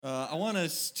I want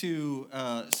us to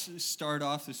start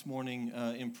off this morning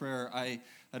in prayer. I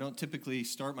don't typically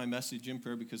start my message in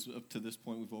prayer because up to this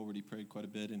point we've already prayed quite a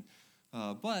bit.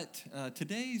 But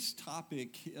today's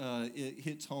topic, it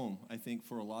hits home, I think,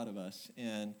 for a lot of us.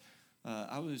 And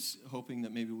I was hoping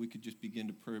that maybe we could just begin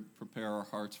to prepare our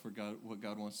hearts for God, what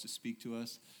God wants to speak to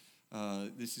us.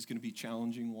 This is going to be a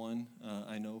challenging one,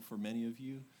 I know, for many of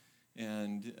you.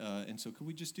 And so could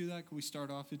we just do that? Could we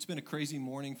start off? It's been a crazy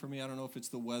morning for me. I don't know if it's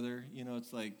the weather. You know,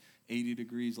 it's like 80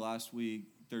 degrees last week,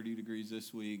 30 degrees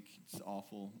this week. It's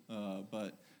awful.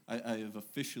 But I have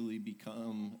officially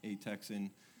become a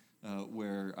Texan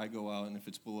where I go out, and if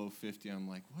it's below 50, I'm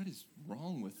like, what is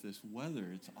wrong with this weather?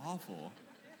 It's awful.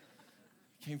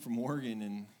 I came from Oregon,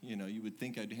 and, you know, you would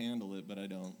think I'd handle it, but I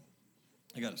don't.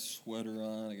 I got a sweater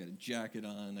on. I got a jacket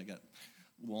on. I got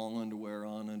long underwear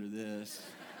on under this.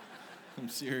 I'm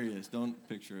serious. Don't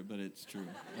picture it, but it's true.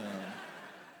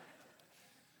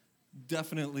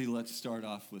 Definitely let's start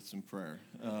off with some prayer.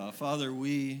 Father,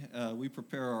 we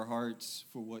prepare our hearts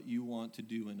for what you want to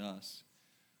do in us.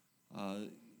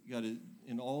 God,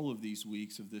 in all of these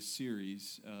weeks of this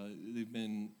series, they've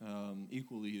been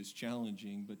equally as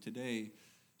challenging, but today,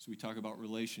 as we talk about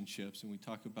relationships and we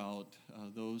talk about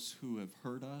those who have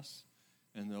hurt us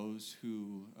and those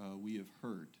who we have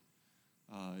hurt,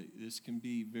 this can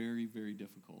be very, very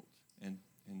difficult and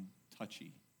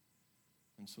touchy.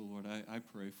 And so, Lord, I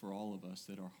pray for all of us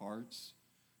that our hearts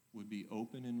would be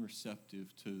open and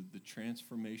receptive to the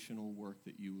transformational work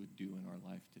that you would do in our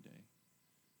life today.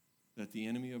 That the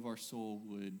enemy of our soul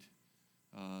would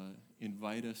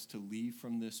invite us to leave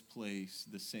from this place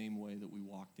the same way that we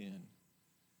walked in.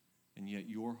 And yet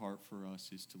your heart for us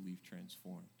is to leave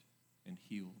transformed and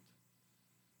healed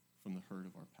from the hurt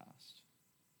of our past.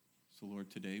 So, Lord,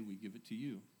 today we give it to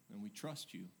you, and we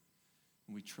trust you.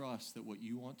 And we trust that what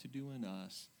you want to do in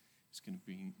us is going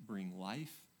to bring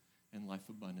life and life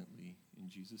abundantly. In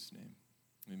Jesus' name,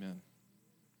 amen.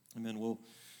 Amen. Well,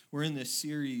 we're in this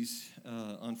series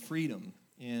on freedom,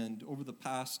 and over the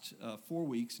past 4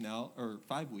 weeks now, or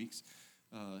 5 weeks,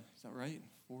 is that right?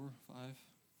 4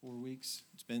 weeks?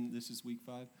 This is week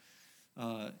 5.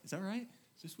 Is that right?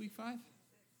 Is this week 5?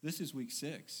 This is week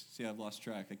 6. See, I've lost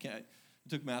track. I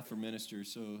took math for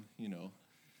ministers, so, you know,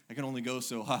 I can only go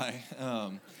so high.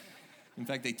 In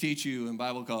fact, they teach you in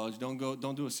Bible college,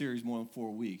 don't do a series more than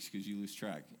 4 weeks because you lose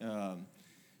track.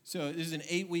 So this is an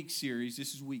 8-week series.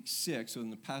 This is week 6. So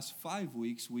in the past 5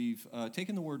 weeks, we've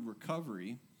taken the word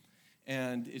recovery,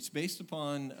 and it's based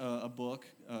upon a book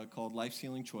called Life's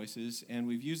Healing Choices, and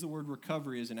we've used the word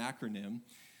recovery as an acronym.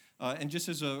 And just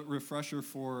as a refresher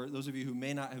for those of you who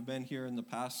may not have been here in the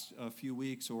past few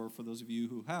weeks, or for those of you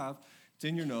who have, it's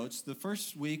in your notes. The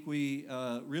first week we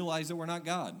realized that we're not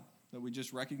God, that we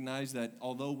just recognize that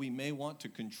although we may want to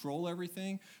control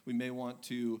everything, we may want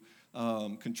to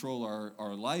control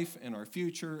our life and our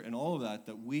future and all of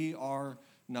that we are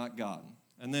not God.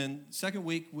 And then second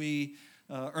week we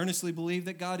earnestly believe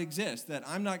that God exists, that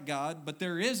I'm not God, but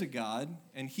there is a God,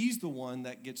 and he's the one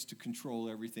that gets to control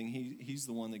everything. He's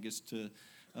the one that gets to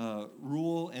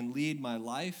rule and lead my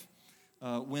life.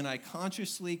 When I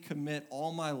consciously commit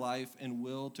all my life and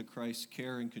will to Christ's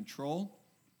care and control.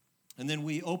 And then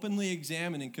we openly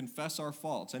examine and confess our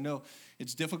faults. I know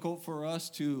it's difficult for us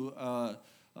to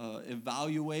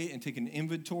evaluate and take an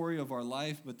inventory of our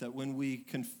life, but that when we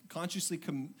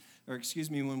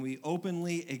when we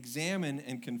openly examine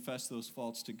and confess those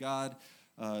faults to God,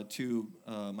 to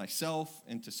myself,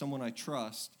 and to someone I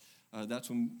trust,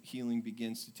 that's when healing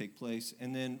begins to take place.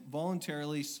 And then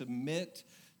voluntarily submit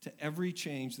to every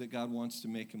change that God wants to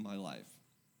make in my life.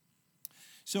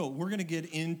 So we're going to get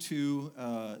into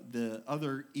the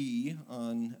other E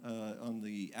on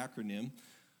the acronym.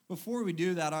 Before we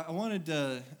do that, I wanted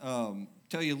to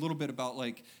tell you a little bit about,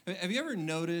 have you ever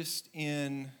noticed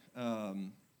in the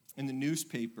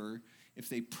newspaper, if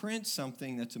they print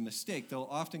something that's a mistake, they'll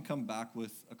often come back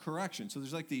with a correction. So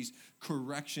there's these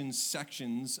correction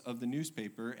sections of the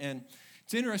newspaper, and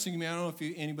it's interesting to me. I don't know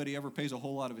if anybody ever pays a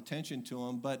whole lot of attention to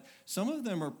them, but some of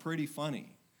them are pretty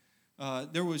funny.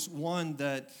 There was one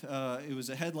that it was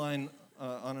a headline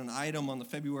on an item on the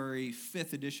February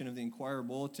 5th edition of the Inquirer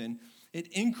Bulletin. It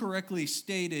incorrectly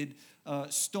stated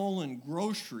stolen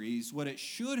groceries. What it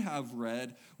should have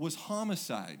read was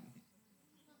homicide.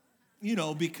 You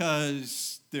know,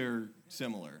 because they're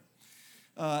similar.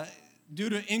 Due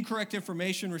to incorrect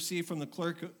information received from the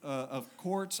clerk of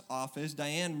court's office,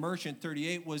 Diane Merchant,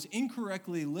 38, was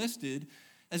incorrectly listed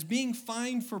as being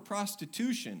fined for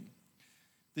prostitution.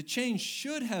 The change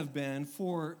should have been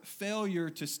for failure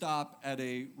to stop at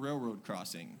a railroad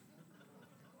crossing.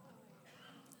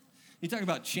 You talk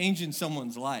about changing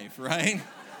someone's life, right?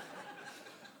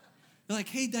 They're like,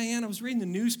 hey, Diane, I was reading the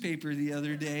newspaper the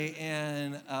other day,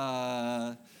 and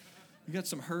you got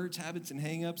some hurts, habits, and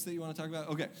hang-ups that you want to talk about?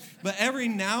 Okay. But every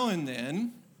now and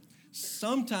then,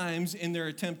 sometimes in their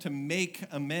attempt to make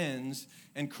amends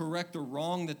and correct the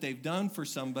wrong that they've done for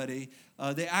somebody,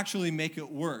 they actually make it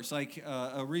worse. Like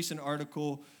a recent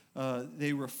article,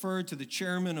 they referred to the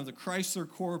chairman of the Chrysler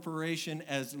Corporation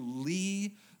as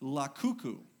Lee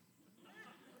Lakuku,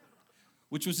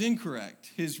 which was incorrect.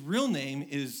 His real name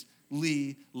is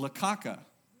Lee Lakaka.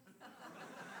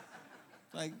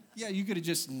 Like, yeah, you could have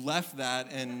just left that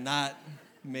and not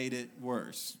made it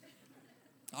worse.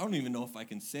 I don't even know if I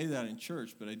can say that in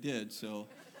church, but I did. So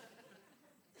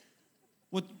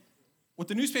what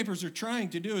the newspapers are trying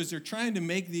to do is they're trying to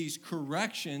make these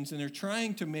corrections, and they're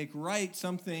trying to make right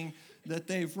something that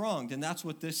they've wronged. And that's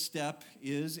what this step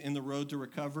is in the road to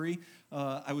recovery.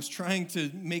 I was trying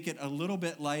to make it a little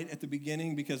bit light at the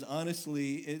beginning because,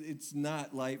 honestly, it's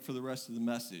not light for the rest of the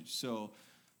message. So,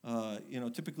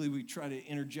 typically we try to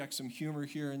interject some humor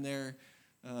here and there.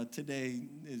 Today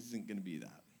isn't going to be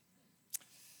that.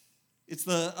 It's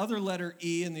the other letter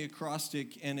E in the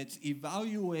acrostic, and it's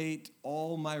evaluate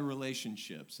all my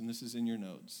relationships. And this is in your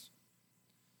notes.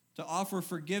 To offer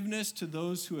forgiveness to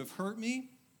those who have hurt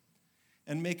me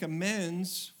and make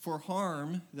amends for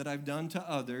harm that I've done to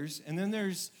others. And then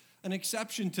there's an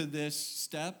exception to this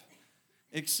step,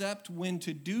 except when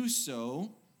to do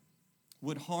so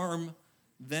would harm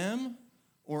them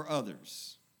or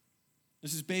others.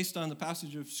 This is based on the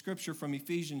passage of Scripture from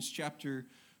Ephesians chapter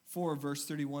 4, verse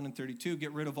 31 and 32.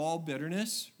 Get rid of all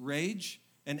bitterness, rage,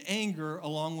 and anger,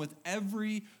 along with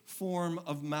every form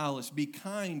of malice. Be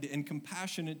kind and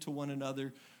compassionate to one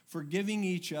another, forgiving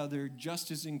each other,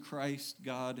 just as in Christ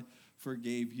God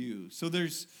forgave you. So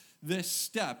there's this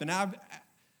step, and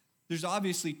there's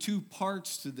obviously two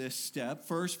parts to this step.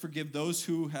 First, forgive those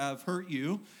who have hurt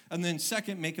you, and then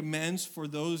second, make amends for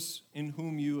those in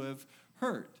whom you have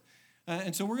hurt.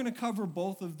 And so we're going to cover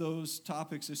both of those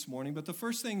topics this morning, but the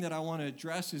first thing that I want to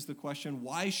address is the question,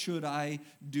 why should I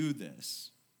do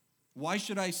this? Why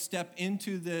should I step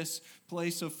into this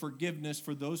place of forgiveness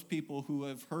for those people who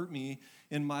have hurt me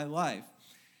in my life?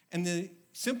 And the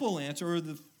simple answer, or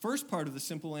the first part of the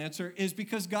simple answer, is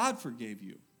because God forgave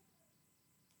you.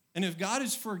 And if God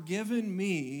has forgiven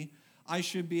me, I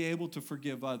should be able to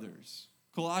forgive others.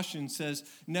 Colossians says,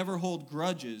 never hold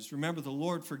grudges. Remember, the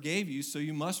Lord forgave you, so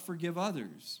you must forgive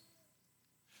others.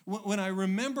 When I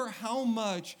remember how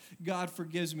much God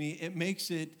forgives me, it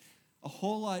makes it a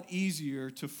whole lot easier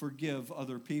to forgive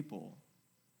other people.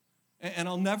 And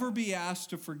I'll never be asked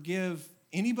to forgive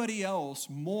anybody else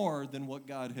more than what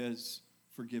God has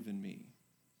forgiven me.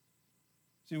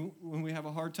 See, when we have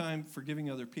a hard time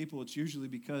forgiving other people, it's usually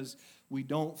because we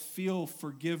don't feel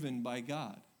forgiven by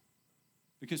God.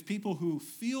 Because people who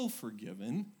feel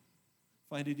forgiven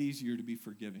find it easier to be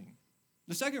forgiving.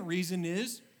 The second reason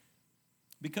is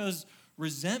because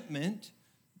resentment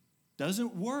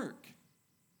doesn't work.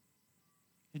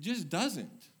 It just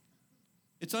doesn't.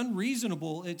 It's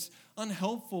unreasonable. It's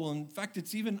unhelpful. In fact,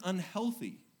 it's even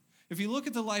unhealthy. If you look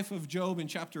at the life of Job in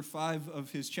chapter 5 of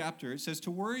his chapter, it says,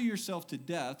 to worry yourself to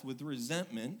death with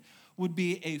resentment would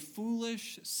be a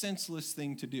foolish, senseless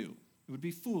thing to do. It would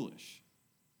be foolish.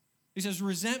 He says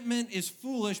resentment is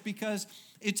foolish because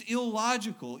it's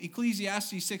illogical.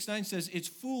 Ecclesiastes 6:9 says it's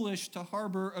foolish to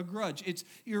harbor a grudge. It's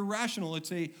irrational.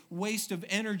 It's a waste of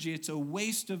energy. It's a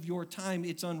waste of your time.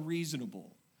 It's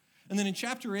unreasonable. And then in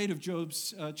chapter 8 of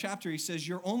Job's chapter, he says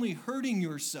you're only hurting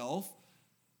yourself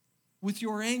with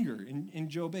your anger in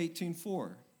Job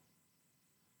 18:4.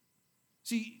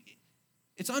 See,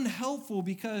 it's unhelpful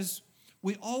because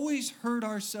we always hurt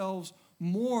ourselves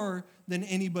more than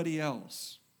anybody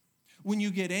else. When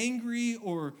you get angry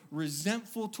or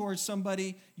resentful towards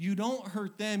somebody, you don't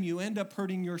hurt them, you end up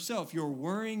hurting yourself. You're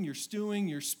worrying, you're stewing,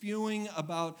 you're spewing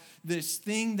about this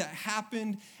thing that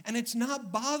happened, and it's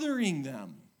not bothering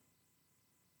them.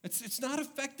 It's not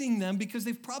affecting them because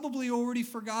they've probably already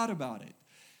forgot about it.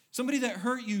 Somebody that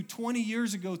hurt you 20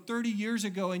 years ago, 30 years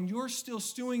ago, and you're still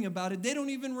stewing about it, they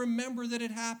don't even remember that it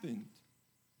happened.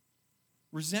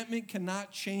 Resentment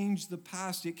cannot change the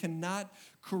past. It cannot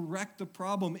correct the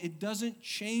problem. It doesn't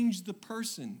change the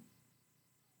person.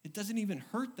 It doesn't even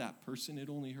hurt that person. It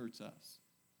only hurts us.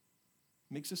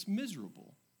 It makes us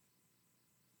miserable.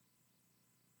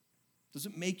 Does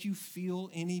it make you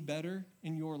feel any better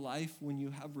in your life when you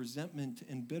have resentment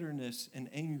and bitterness and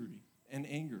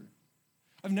anger?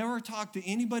 I've never talked to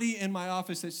anybody in my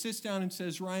office that sits down and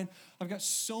says, Ryan, I've got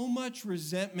so much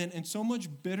resentment and so much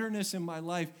bitterness in my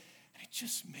life, and it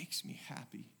just makes me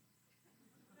happy.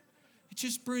 It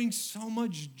just brings so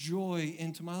much joy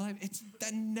into my life.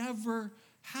 That never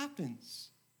happens.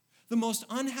 The most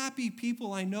unhappy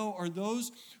people I know are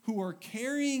those who are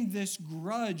carrying this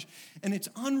grudge, and it's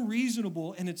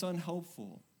unreasonable and it's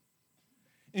unhelpful.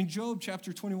 In Job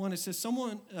chapter 21, it says,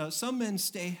 some men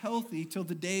stay healthy till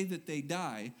the day that they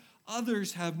die.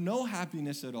 Others have no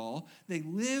happiness at all. They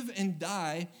live and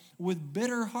die with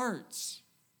bitter hearts.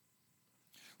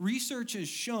 Research has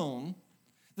shown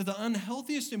that the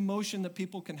unhealthiest emotion that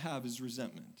people can have is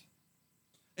resentment.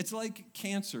 It's like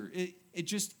cancer. It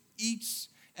just eats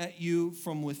at you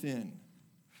from within.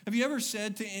 Have you ever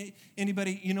said to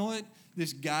anybody, you know what,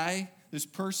 this guy, this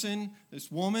person, this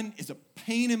woman is a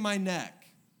pain in my neck?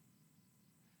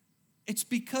 It's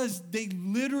because they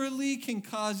literally can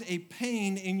cause a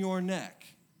pain in your neck,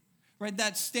 right?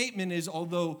 That statement is,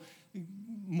 although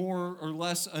more or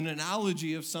less an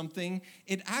analogy of something,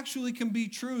 it actually can be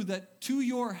true that to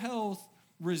your health,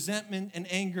 resentment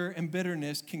and anger and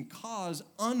bitterness can cause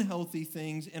unhealthy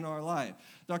things in our life.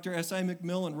 Dr. S.I.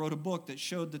 McMillan wrote a book that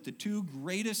showed that the two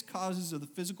greatest causes of the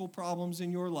physical problems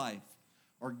in your life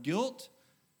are guilt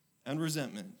and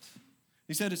resentment.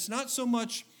 He said it's not so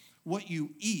much what you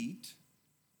eat,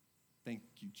 thank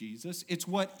you, Jesus, it's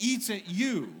what eats at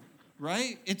you,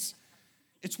 right? It's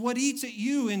what eats at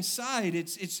you inside.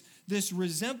 It's this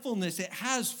resentfulness. It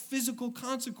has physical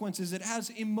consequences. It has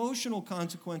emotional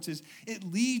consequences. It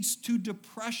leads to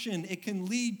depression. It can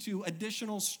lead to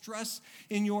additional stress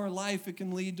in your life. It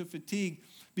can lead to fatigue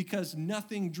because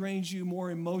nothing drains you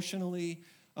emotionally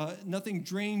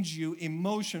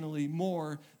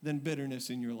more than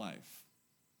bitterness in your life.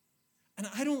 And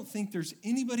I don't think there's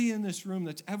anybody in this room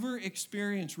that's ever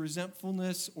experienced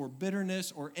resentfulness or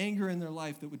bitterness or anger in their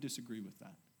life that would disagree with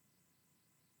that.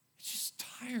 It's just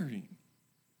tiring.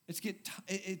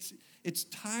 It's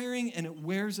tiring and it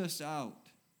wears us out.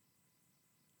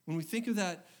 When we think of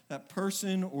that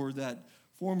person or that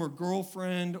former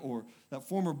girlfriend or that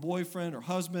former boyfriend or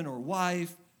husband or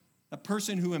wife, that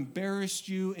person who embarrassed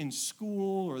you in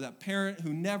school or that parent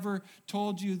who never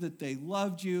told you that they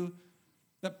loved you,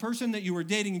 that person that you were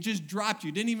dating and just dropped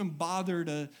you, didn't even bother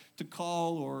to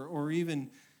call or even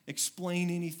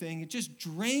explain anything. It just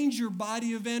drains your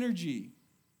body of energy.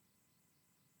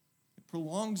 It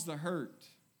prolongs the hurt.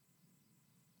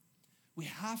 We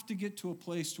have to get to a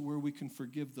place to where we can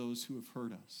forgive those who have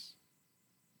hurt us.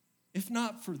 If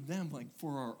not for them, like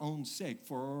for our own sake,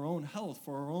 for our own health,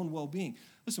 for our own well-being.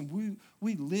 Listen,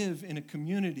 we live in a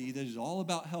community that is all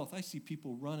about health. I see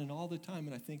people running all the time,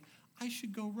 and I think, I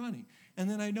should go running. And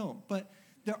then I don't. But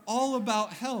they're all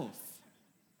about health.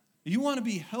 You want to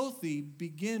be healthy,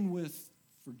 begin with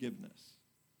forgiveness.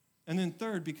 And then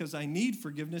third, because I need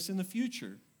forgiveness in the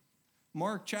future.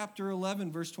 Mark chapter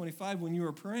 11, verse 25, when you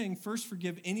are praying, first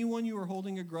forgive anyone you are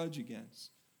holding a grudge against,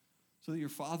 so that your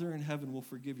Father in heaven will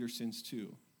forgive your sins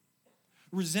too.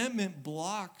 Resentment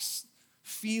blocks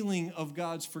feeling of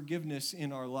God's forgiveness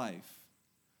in our life.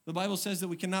 The Bible says that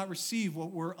we cannot receive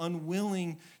what we're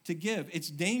unwilling to give. It's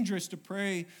dangerous to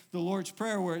pray the Lord's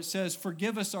Prayer where it says,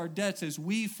 forgive us our debts as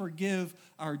we forgive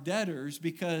our debtors,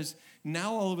 because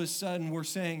now all of a sudden we're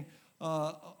saying,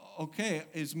 okay,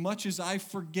 as much as I've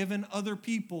forgiven other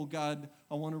people, God,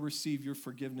 I want to receive your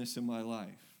forgiveness in my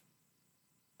life.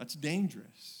 That's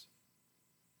dangerous.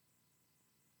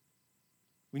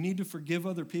 We need to forgive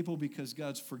other people because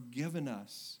God's forgiven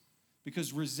us.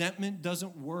 Because resentment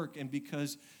doesn't work, and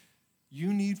because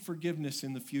you need forgiveness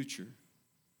in the future.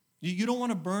 You don't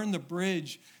want to burn the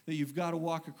bridge that you've got to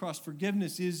walk across.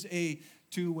 Forgiveness is a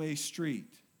two-way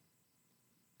street.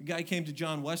 A guy came to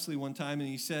John Wesley one time and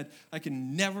he said, I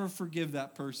can never forgive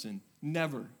that person,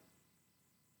 never.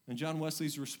 And John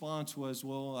Wesley's response was,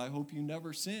 well, I hope you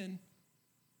never sin,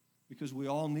 because we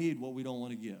all need what we don't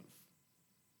want to give.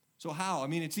 So how? I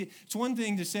mean, it's one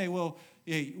thing to say, well,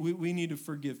 hey, we need to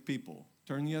forgive people.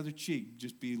 Turn the other cheek.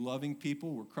 Just be loving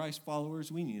people. We're Christ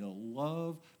followers. We need to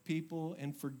love people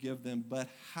and forgive them. But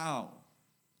how?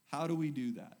 How do we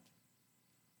do that?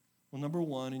 Well, number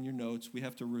one, in your notes, we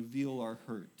have to reveal our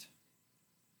hurt.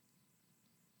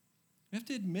 We have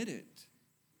to admit it.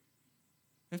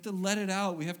 We have to let it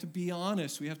out. We have to be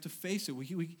honest. We have to face it.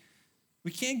 We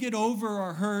can't get over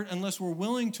our hurt unless we're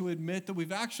willing to admit that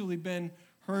we've actually been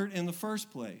hurt in the first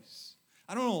place.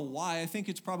 I don't know why. I think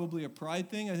it's probably a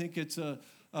pride thing. I think it's a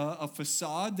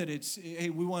facade that it's, hey,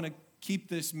 we want to keep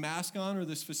this mask on, or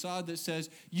this facade that says,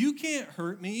 you can't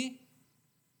hurt me.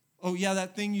 Oh, yeah,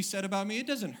 that thing you said about me, it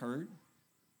doesn't hurt.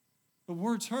 But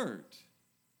words hurt.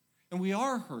 And we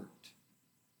are hurt.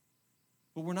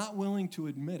 But we're not willing to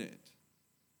admit it.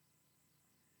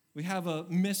 We have a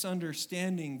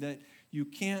misunderstanding that you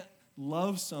can't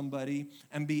love somebody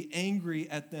and be angry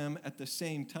at them at the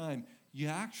same time. You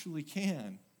actually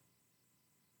can.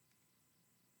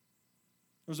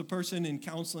 There was a person in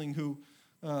counseling who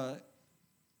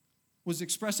was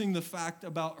expressing the fact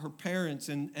about her parents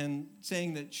and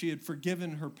saying that she had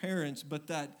forgiven her parents, but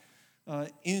that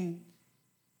in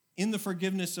the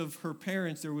forgiveness of her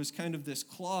parents, there was kind of this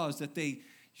clause that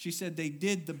she said they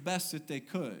did the best that they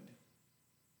could.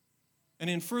 And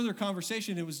in further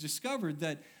conversation, it was discovered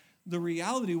that the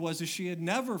reality was that she had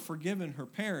never forgiven her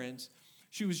parents.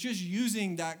 She was just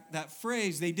using that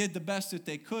phrase, they did the best that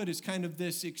they could, as kind of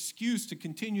this excuse to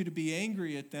continue to be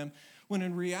angry at them, when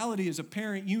in reality, as a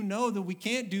parent, you know that we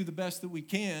can't do the best that we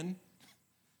can,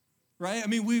 right? I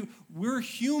mean, we're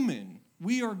human.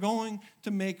 We are going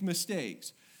to make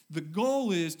mistakes. The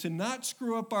goal is to not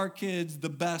screw up our kids the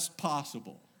best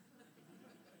possible.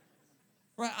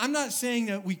 Right? I'm not saying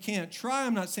that we can't try.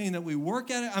 I'm not saying that we work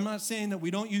at it. I'm not saying that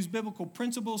we don't use biblical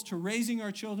principles to raising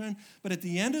our children. But at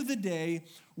the end of the day,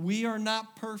 we are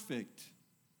not perfect.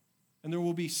 And there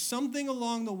will be something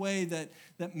along the way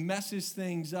that messes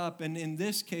things up. And in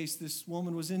this case, this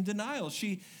woman was in denial.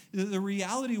 The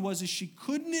reality was she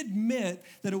couldn't admit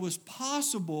that it was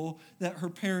possible that her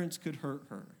parents could hurt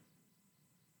her,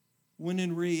 when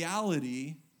in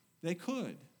reality, they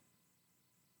could.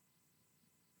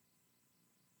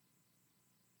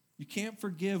 You can't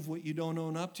forgive what you don't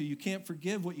own up to. You can't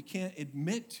forgive what you can't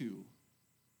admit to.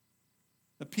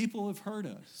 The people have hurt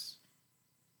us.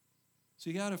 So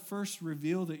you got to first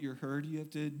reveal that you're hurt. You have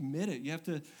to admit it. You have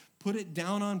to put it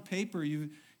down on paper.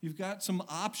 You've got some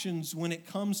options when it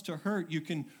comes to hurt. You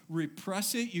can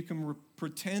repress it. You can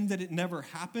pretend that it never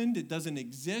happened. It doesn't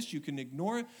exist. You can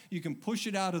ignore it. You can push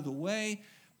it out of the way.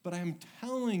 But I'm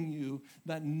telling you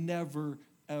that never,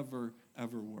 ever,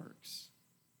 ever works.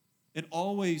 It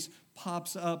always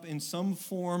pops up in some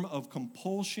form of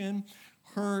compulsion,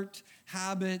 hurt,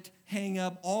 habit, hang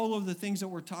up, all of the things that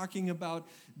we're talking about.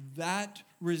 That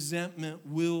resentment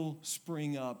will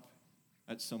spring up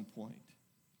at some point.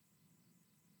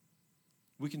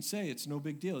 We can say it's no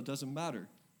big deal. It doesn't matter.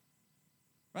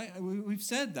 Right? We've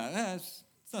said that. It's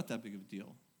not that big of a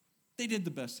deal. They did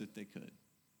the best that they could.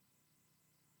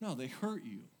 No, they hurt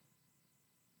you.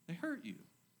 They hurt you.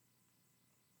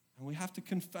 And we have to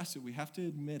confess it. We have to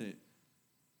admit it.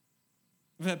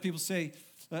 I've had people say,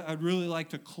 I'd really like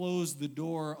to close the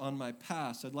door on my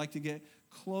past. I'd like to get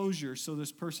closure so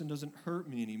this person doesn't hurt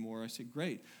me anymore. I say,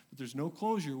 great, but there's no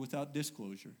closure without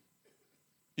disclosure.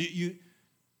 You're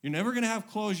never going to have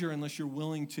closure unless you're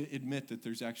willing to admit that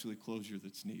there's actually closure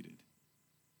that's needed.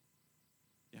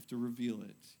 You have to reveal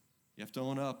it. You have to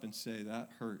own up and say, that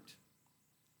hurt,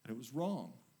 and it was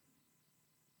wrong.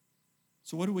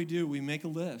 So what do? We make a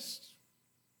list.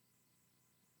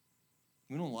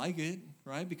 We don't like it,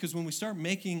 right? Because when we start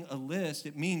making a list,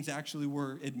 it means actually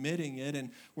we're admitting it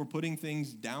and we're putting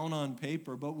things down on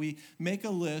paper. But we make a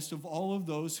list of all of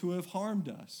those who have harmed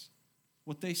us,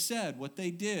 what they said, what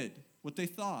they did, what they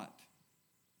thought.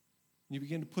 And you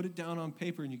begin to put it down on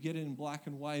paper and you get it in black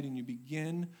and white and you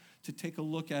begin to take a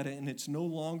look at it, and it's no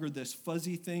longer this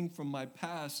fuzzy thing from my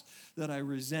past that I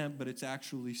resent, but it's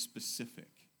actually specific.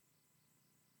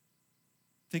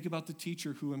 Think about the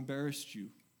teacher who embarrassed you,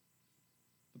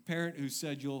 the parent who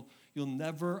said you'll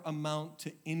never amount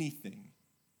to anything.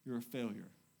 You're a failure.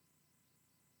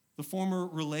 The former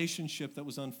relationship that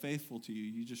was unfaithful to you,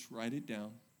 you just write it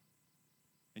down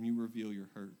and you reveal your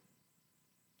hurt.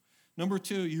 Number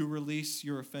 2, you release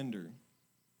your offender.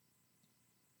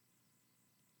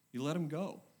 You let him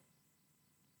go.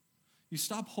 You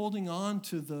stop holding on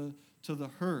to the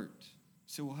hurt. You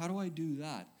say, well, how do I do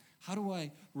that? How do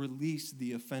I release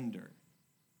the offender?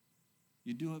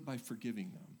 You do it by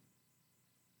forgiving them.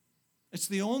 It's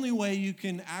the only way you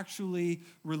can actually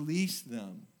release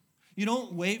them. You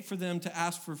don't wait for them to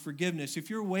ask for forgiveness. If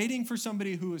you're waiting for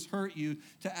somebody who has hurt you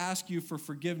to ask you for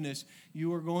forgiveness,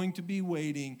 you are going to be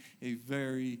waiting a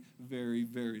very, very,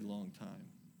 very long time.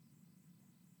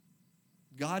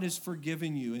 God has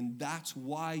forgiven you, and that's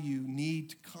why you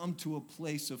need to come to a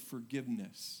place of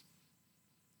forgiveness.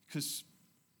 Because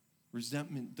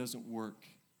resentment doesn't work.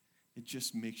 It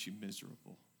just makes you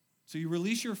miserable. So you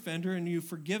release your offender and you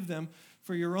forgive them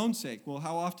for your own sake. Well,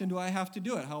 how often do I have to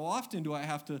do it? How often do I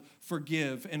have to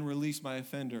forgive and release my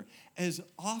offender? As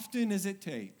often as it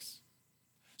takes.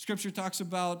 Scripture talks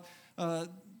about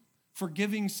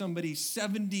forgiving somebody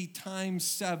 70 times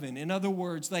 7. In other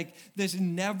words, like this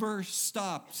never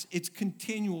stops. It's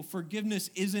continual. Forgiveness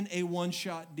isn't a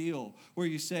one-shot deal where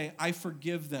you say, I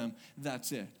forgive them.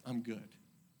 That's it. I'm good.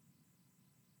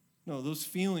 No, those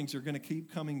feelings are going to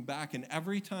keep coming back. And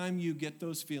every time you get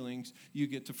those feelings, you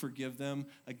get to forgive them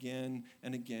again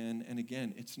and again and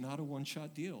again. It's not a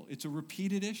one-shot deal. It's a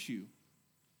repeated issue.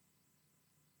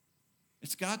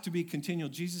 It's got to be continual.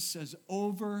 Jesus says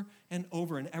over and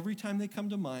over, and every time they come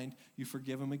to mind, you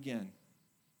forgive them again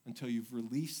until you've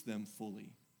released them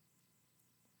fully.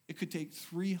 It could take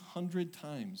 300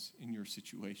 times in your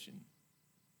situation.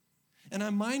 And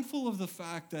I'm mindful of the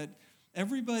fact that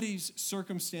everybody's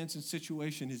circumstance and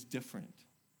situation is different.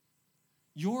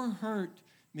 Your hurt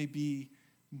may be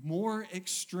more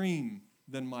extreme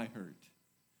than my hurt.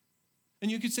 And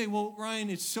you could say, well, Ryan,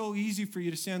 it's so easy for you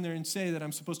to stand there and say that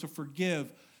I'm supposed to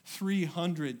forgive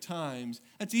 300 times.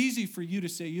 That's easy for you to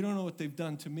say. You don't know what they've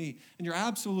done to me. And you're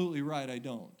absolutely right, I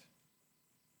don't.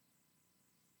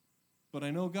 But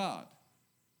I know God.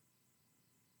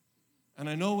 And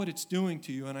I know what it's doing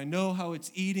to you, and I know how it's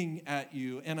eating at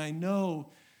you, and I know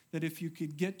that if you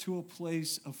could get to a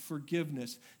place of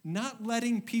forgiveness, not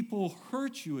letting people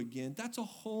hurt you again, that's a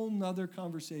whole nother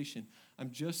conversation. I'm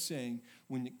just saying,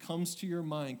 when it comes to your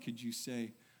mind, could you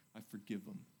say, I forgive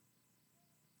them?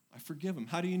 I forgive them.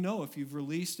 How do you know if you've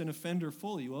released an offender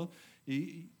fully? Well,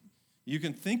 you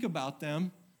can think about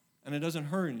them, and it doesn't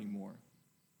hurt anymore.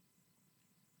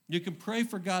 You can pray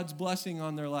for God's blessing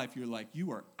on their life. You're like,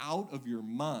 you are out of your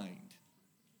mind.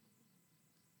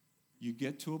 You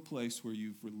get to a place where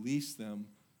you've released them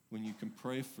when you can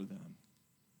pray for them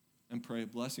and pray a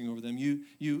blessing over them.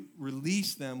 You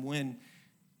release them when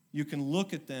you can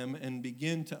look at them and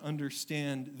begin to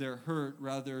understand their hurt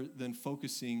rather than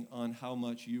focusing on how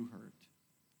much you hurt.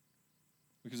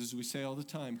 Because as we say all the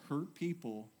time, hurt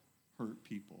people hurt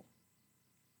people.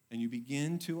 And you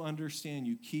begin to understand,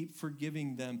 you keep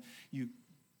forgiving them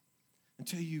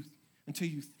until you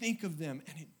think of them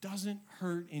and it doesn't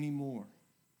hurt anymore.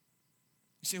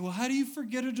 You say, well, how do you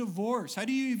forget a divorce? How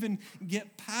do you even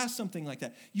get past something like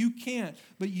that? You can't,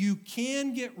 but you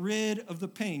can get rid of the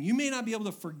pain. You may not be able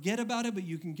to forget about it, but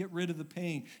you can get rid of the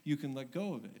pain. You can let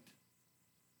go of it.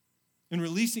 In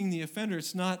releasing the offender,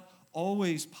 it's not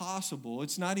always possible.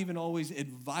 It's not even always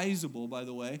advisable, by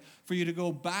the way, for you to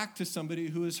go back to somebody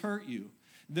who has hurt you.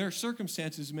 Their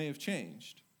circumstances may have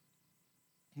changed.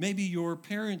 Maybe your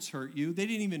parents hurt you. They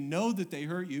didn't even know that they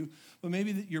hurt you, but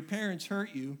maybe that your parents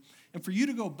hurt you. And for you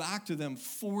to go back to them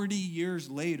 40 years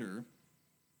later,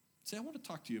 say, I want to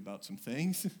talk to you about some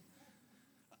things.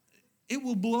 It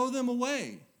will blow them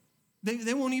away.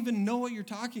 They won't even know what you're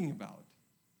talking about.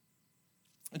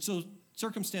 And so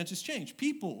circumstances change.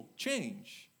 People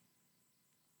change.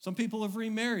 Some people have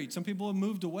remarried. Some people have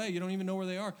moved away. You don't even know where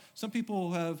they are. Some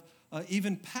people have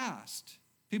even passed.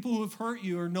 People who have hurt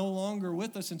you are no longer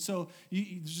with us, and so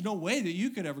there's no way that you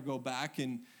could ever go back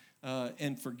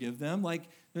and forgive them. Like,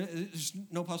 there's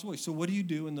no possible way. So what do you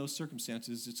do in those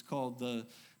circumstances? It's called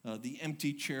the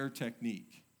empty chair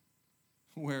technique,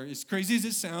 where as crazy as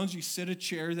it sounds, you sit a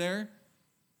chair there,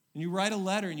 and you write a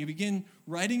letter, and you begin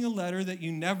writing a letter that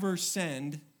you never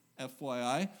send,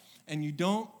 FYI, and you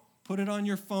don't put it on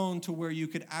your phone to where you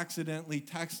could accidentally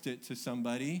text it to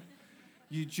somebody.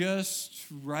 You just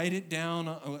write it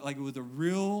down like with a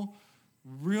real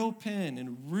pen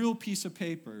and real piece of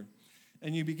paper,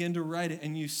 and you begin to write it,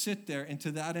 and you sit there, and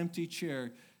to that empty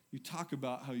chair, you talk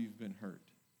about how you've been hurt.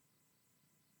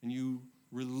 And you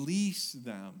release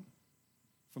them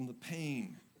from the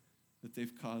pain that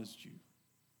they've caused you.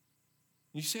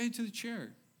 You say it to the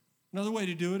chair. Another way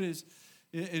to do it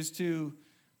is to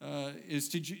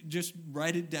just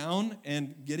write it down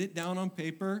and get it down on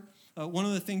paper. One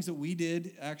of the things that we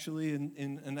did actually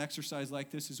in an exercise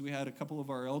like this is we had a couple of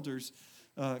our elders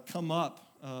come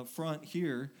up front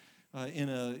here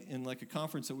in like a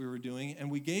conference that we were doing, and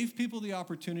we gave people the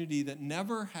opportunity that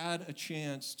never had a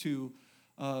chance to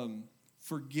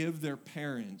forgive their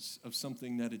parents of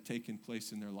something that had taken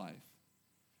place in their life.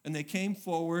 And they came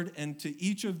forward, and to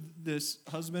each of this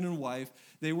husband and wife,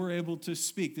 they were able to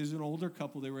speak. There's an older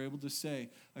couple. They were able to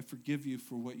say, I forgive you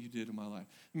for what you did in my life.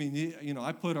 I mean,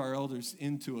 I put our elders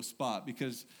into a spot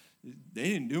because they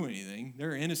didn't do anything.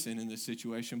 They're innocent in this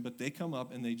situation, but they come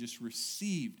up and they just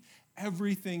received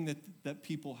everything that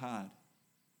people had,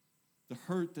 the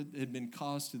hurt that had been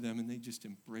caused to them, and they just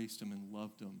embraced them and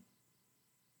loved them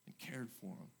and cared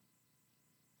for them.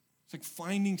 It's like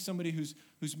finding somebody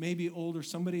who's maybe older,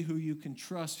 somebody who you can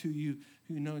trust, who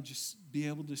know, just be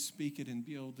able to speak it and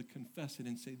be able to confess it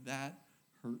and say, that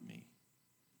hurt me.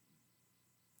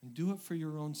 And do it for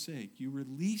your own sake. You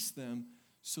release them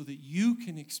so that you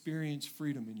can experience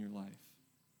freedom in your life.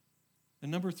 And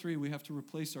number 3, we have to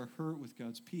replace our hurt with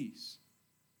God's peace.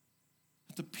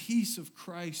 Let the peace of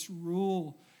Christ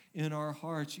rule in our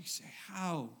hearts. You say,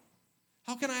 how?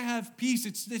 How can I have peace?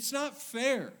 It's not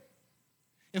fair.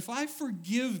 If I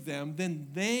forgive them, then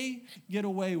they get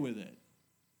away with it.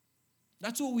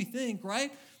 That's what we think,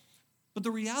 right? But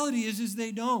the reality is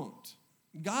they don't.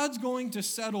 God's going to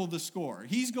settle the score.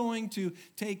 He's going to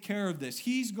take care of this.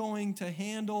 He's going to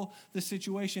handle the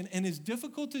situation. And as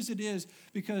difficult as it is,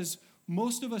 because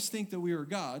most of us think that we are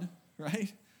God,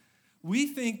 right? We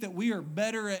think that we are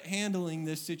better at handling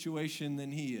this situation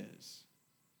than He is.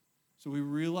 So we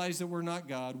realize that we're not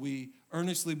God. We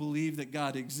earnestly believe that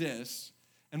God exists.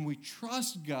 And we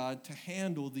trust God to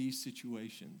handle these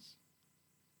situations.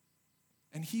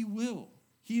 And He will.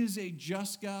 He is a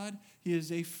just God. He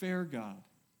is a fair God.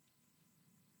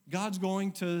 God's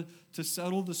going to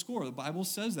settle the score. The Bible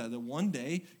says that one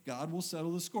day God will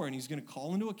settle the score. And He's going to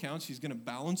call into accounts. He's going to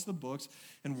balance the books.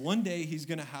 And one day He's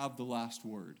going to have the last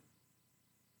word.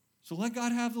 So let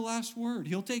God have the last word.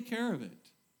 He'll take care of it.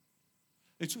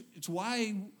 It's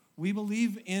why we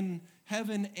believe in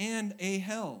heaven and a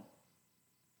hell.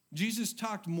 Jesus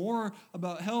talked more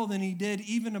about hell than He did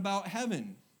even about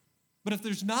heaven. But if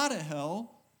there's not a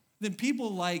hell, then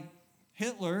people like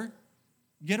Hitler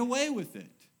get away with it.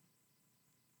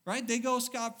 Right? They go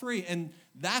scot-free. And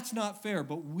that's not fair.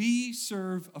 But we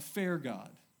serve a fair God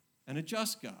and a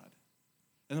just God.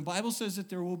 And the Bible says that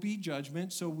there will be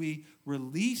judgment, so we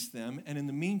release them. And in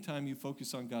the meantime, you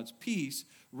focus on God's peace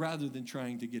rather than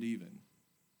trying to get even.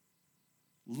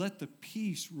 Let the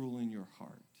peace rule in your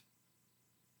heart.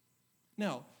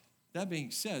 Now, that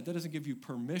being said, that doesn't give you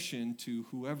permission to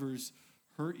whoever's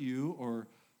hurt you or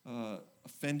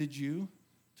offended you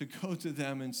to go to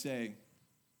them and say,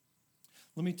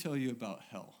 let me tell you about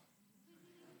hell,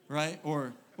 right?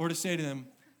 Or to say to them,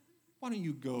 why don't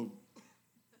you go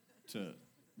to,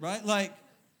 right? Like,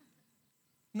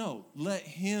 no, let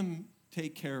Him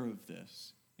take care of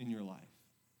this in your life.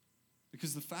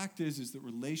 Because the fact is that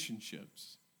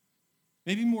relationships,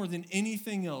 maybe more than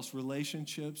anything else,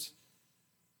 relationships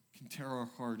can tear our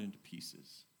heart into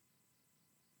pieces.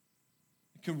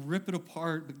 It can rip it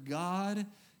apart, but God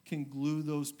can glue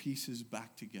those pieces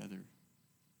back together.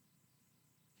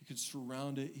 He can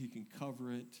surround it, He can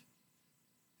cover it,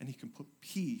 and He can put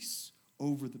peace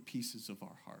over the pieces of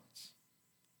our hearts.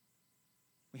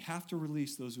 We have to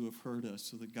release those who have hurt us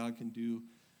so that God can do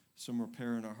some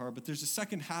repair in our heart. But there's a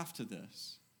second half to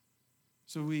this.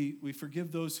 So we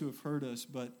forgive those who have hurt us,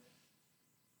 but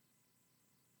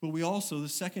we also, the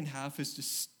second half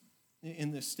is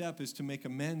in this step is to make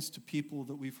amends to people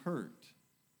that we've hurt.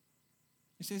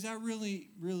 You say, is that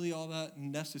really all that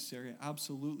necessary?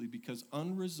 Absolutely, because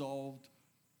unresolved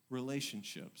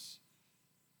relationships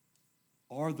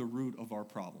are the root of our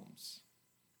problems.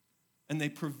 And they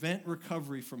prevent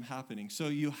recovery from happening. So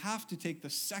you have to take the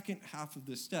second half of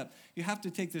this step. You have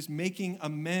to take this making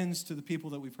amends to the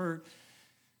people that we've hurt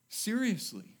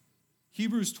seriously.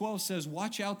 Hebrews 12 says,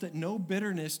 watch out that no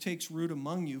bitterness takes root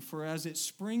among you, for as it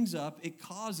springs up, it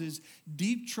causes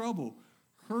deep trouble,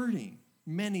 hurting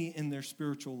many in their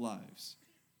spiritual lives.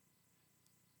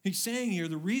 He's saying here,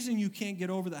 the reason you can't get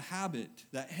over the habit,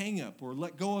 that hang up, or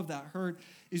let go of that hurt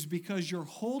is because you're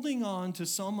holding on to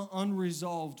some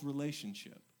unresolved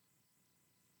relationship.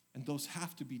 And those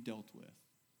have to be dealt with.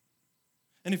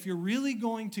 And if you're really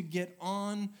going to get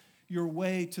on your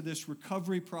way to this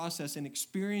recovery process and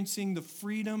experiencing the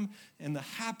freedom and the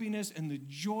happiness and the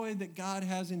joy that God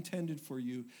has intended for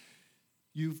you,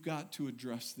 you've got to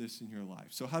address this in your life.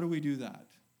 So how do we do that?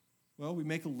 Well, we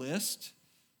make a list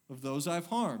of those I've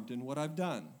harmed and what I've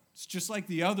done. It's just like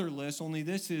the other list, only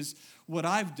this is what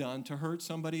I've done to hurt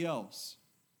somebody else.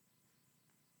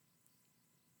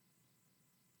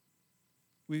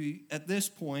 We, at this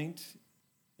point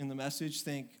in the message,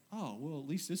 think, oh, well, at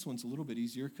least this one's a little bit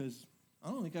easier because I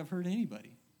don't think I've hurt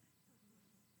anybody.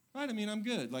 Right? I mean, I'm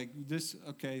good. Like this,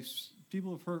 okay,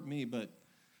 people have hurt me, but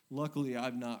luckily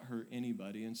I've not hurt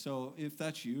anybody. And so if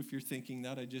that's you, if you're thinking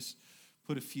that, I just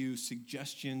put a few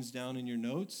suggestions down in your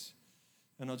notes,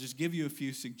 and I'll just give you a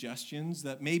few suggestions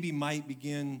that maybe might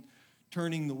begin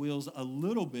turning the wheels a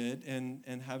little bit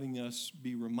and having us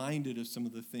be reminded of some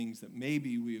of the things that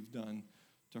maybe we have done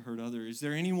to hurt others. Is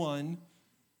there anyone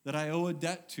that I owe a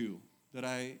debt to that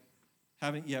I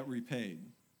haven't yet repaid?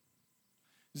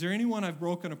 Is there anyone I've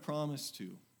broken a promise to?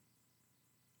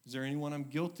 Is there anyone I'm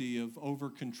guilty of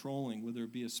over-controlling, whether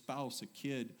it be a spouse, a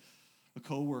kid, a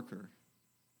coworker,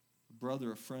 a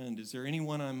brother, a friend? Is there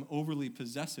anyone I'm overly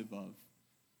possessive of?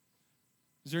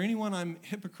 Is there anyone I'm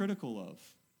hypocritical of?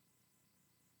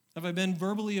 Have I been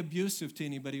verbally abusive to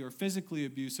anybody, or physically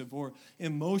abusive, or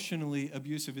emotionally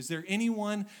abusive? Is there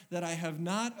anyone that I have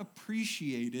not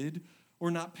appreciated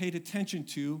or not paid attention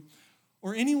to,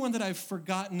 or anyone that I've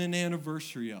forgotten an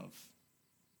anniversary of?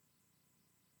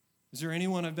 Is there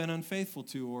anyone I've been unfaithful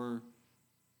to or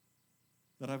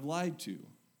that I've lied to?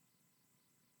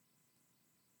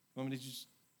 Want me to just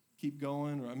keep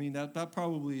going? Or that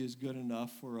probably is good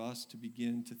enough for us to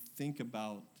begin to think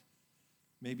about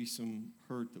maybe some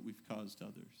hurt that we've caused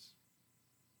others.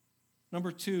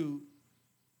 Number 2,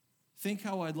 think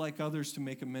how I'd like others to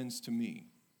make amends to me.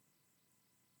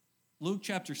 Luke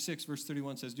chapter 6, verse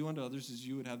 31 says, do unto others as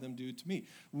you would have them do to me.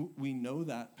 We know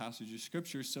that passage of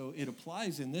Scripture, so it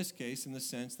applies in this case in the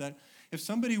sense that if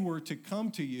somebody were to come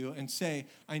to you and say,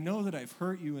 I know that I've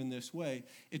hurt you in this way,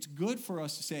 it's good for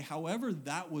us to say, however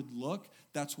that would look,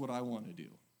 that's what I want to do.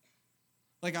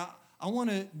 Like, I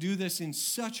want to do this in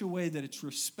such a way that it's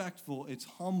respectful, it's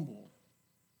humble.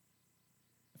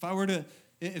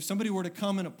 If somebody were to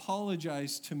come and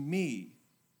apologize to me,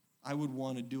 I would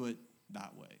want to do it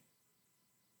that way.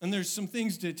 And there's some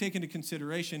things to take into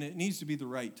consideration. It needs to be the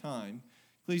right time.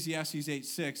 Ecclesiastes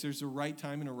 8:6, there's a right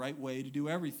time and a right way to do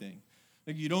everything.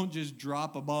 Like, you don't just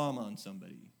drop a bomb on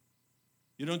somebody.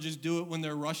 You don't just do it when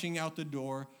they're rushing out the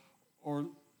door, or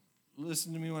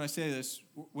listen to me when I say this,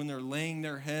 when they're laying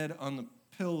their head on the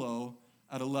pillow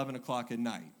at 11 o'clock at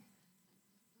night.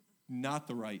 Not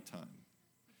the right time.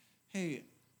 Hey,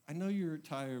 I know you're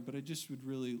tired, but I just would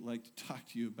really like to talk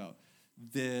to you about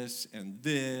this and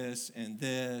this and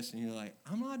this. And you're like,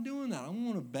 I'm not doing that. I'm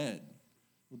going to bed.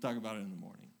 We'll talk about it in the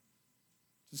morning.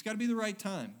 So it's got to be the right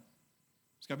time.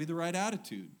 It's got to be the right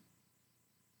attitude.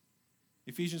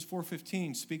 Ephesians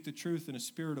 4:15, speak the truth in a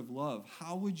spirit of love.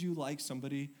 How would you like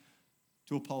somebody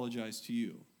to apologize to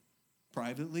you?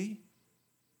 Privately?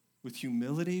 With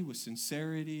humility? With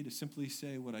sincerity? To simply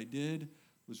say what I did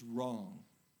was wrong?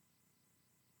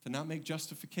 To not make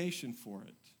justification for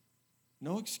it?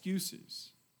 No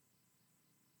excuses,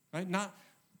 right? Not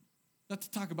to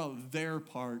talk about their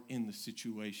part in the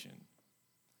situation.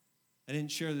 I didn't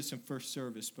share this in first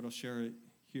service, but I'll share it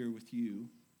here with you.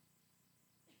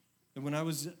 And when I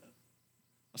was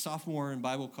a sophomore in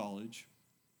Bible college,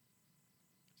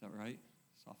 is that right?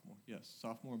 Sophomore, yes,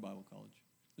 sophomore in Bible college.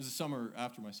 It was the summer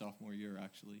after my sophomore year,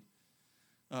 actually.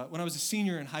 When I was a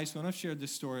senior in high school, and I've shared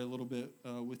this story a little bit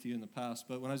with you in the past,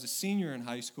 but when I was a senior in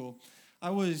high school, I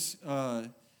was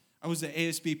the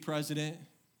ASB president,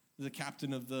 the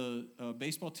captain of the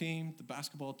baseball team, the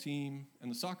basketball team,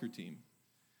 and the soccer team.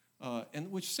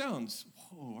 And which sounds,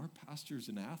 whoa, our pastor's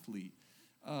an athlete.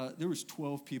 There was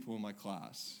 12 people in my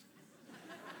class.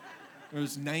 There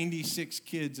was 96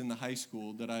 kids in the high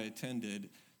school that I attended.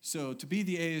 So to be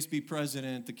the ASB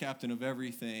president, the captain of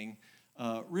everything,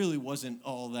 really wasn't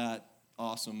all that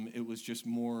awesome. It was just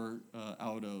more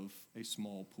out of a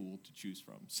small pool to choose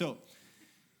from. So,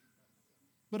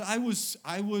 but I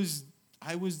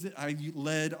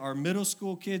led our middle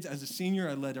school kids as a senior.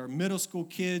 I led our middle school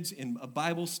kids in a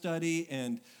Bible study,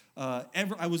 and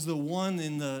I was the one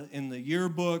in the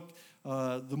yearbook,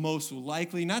 the most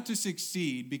likely not to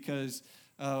succeed because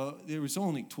there was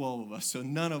only 12 of us, so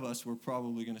none of us were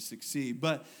probably going to succeed.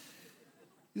 But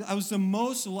I was the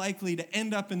most likely to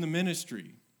end up in the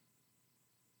ministry.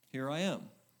 Here I am.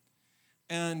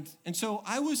 And so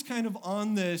I was kind of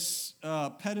on this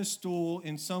pedestal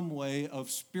in some way of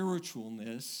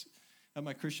spiritualness at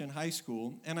my Christian high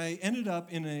school, and I ended up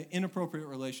in an inappropriate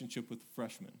relationship with a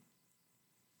freshman.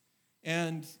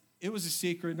 And it was a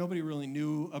secret. Nobody really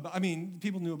knew about,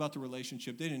 people knew about the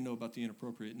relationship. They didn't know about the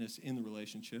inappropriateness in the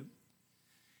relationship.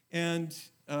 And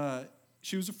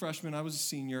she was a freshman. I was a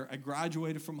senior. I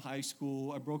graduated from high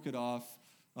school. I broke it off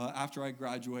after I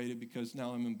graduated because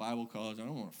now I'm in Bible college. I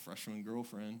don't want a freshman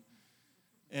girlfriend.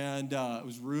 And I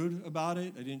was rude about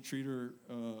it. I didn't treat her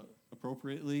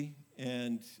appropriately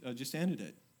and just ended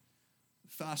it.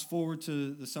 Fast forward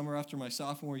to the summer after my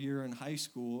sophomore year in high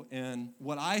school, and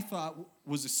what I thought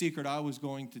was a secret I was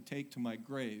going to take to my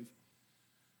grave,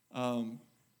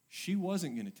 she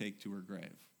wasn't going to take to her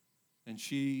grave. And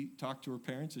she talked to her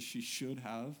parents, as she should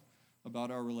have,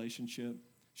 about our relationship.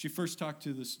 She first talked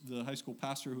to the high school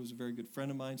pastor, who was a very good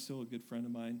friend of mine, still a good friend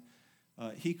of mine.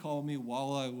 He called me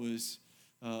while I was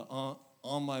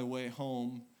on my way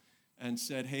home and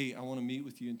said, hey, I want to meet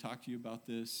with you and talk to you about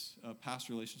this past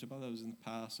relationship. I thought it was in the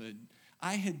past.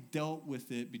 I had dealt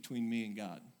with it between me and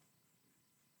God,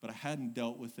 but I hadn't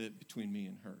dealt with it between me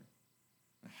and her.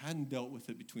 I hadn't dealt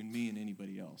with it between me and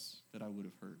anybody else that I would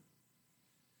have hurt.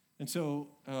 And so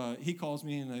he calls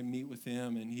me, and I meet with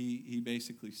him, and he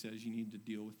basically says, you need to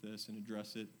deal with this and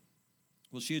address it.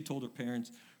 Well, she had told her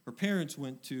parents. Her parents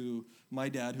went to my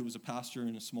dad, who was a pastor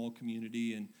in a small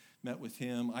community, and met with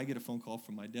him. I get a phone call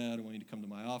from my dad. I want you to come to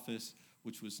my office,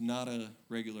 which was not a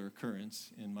regular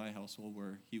occurrence in my household,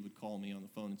 where he would call me on the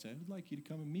phone and say, I would like you to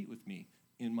come and meet with me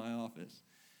in my office.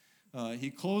 He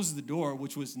closed the door,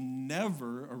 which was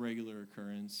never a regular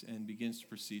occurrence, and begins to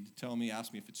proceed to tell me,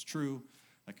 ask me if it's true.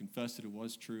 I confessed that it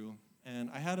was true. And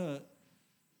I had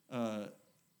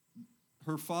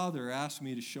her father asked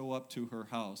me to show up to her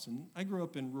house. And I grew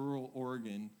up in rural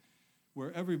Oregon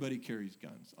where everybody carries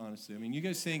guns, honestly. I mean, you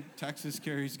guys think Texas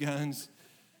carries guns?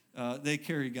 They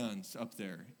carry guns up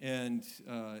there. And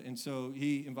so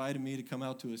he invited me to come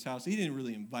out to his house. He didn't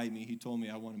really invite me. He told me,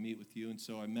 I want to meet with you. And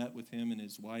so I met with him and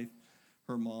his wife,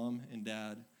 her mom and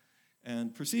dad,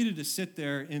 and proceeded to sit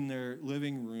there in their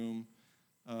living room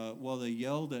while they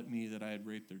yelled at me that I had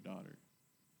raped their daughter.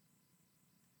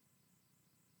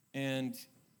 And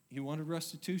he wanted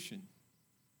restitution.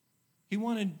 He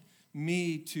wanted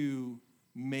me to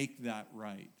make that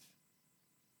right.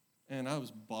 And I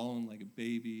was bawling like a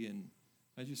baby, and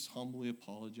I just humbly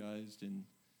apologized, and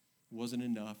it wasn't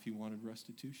enough. He wanted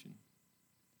restitution.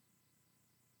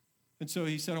 And so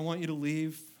he said, I want you to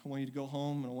leave. I want you to go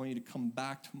home, and I want you to come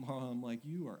back tomorrow. I'm like,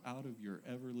 you are out of your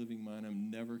ever-living mind.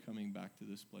 I'm never coming back to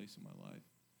this place in my life.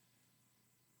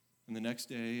 And the next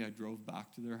day, I drove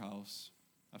back to their house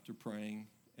after praying,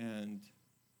 and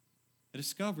I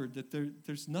discovered that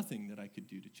there's nothing that I could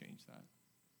do to change that.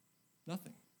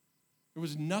 Nothing. There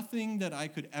was nothing that I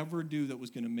could ever do that was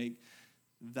going to make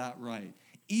that right,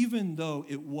 even though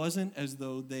it wasn't as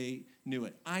though they knew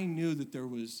it. I knew that there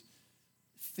was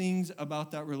things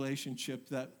about that relationship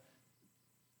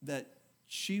that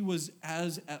she was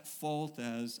as at fault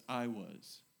as I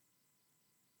was.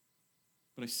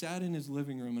 But I sat in his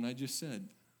living room and I just said,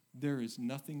 there is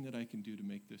nothing that I can do to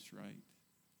make this right.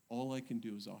 All I can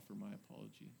do is offer my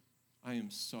apology. I am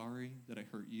sorry that I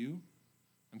hurt you.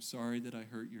 I'm sorry that I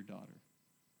hurt your daughter.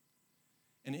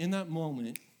 And in that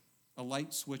moment, a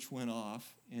light switch went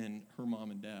off in her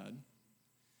mom and dad.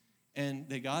 And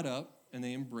they got up and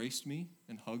they embraced me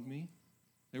and hugged me.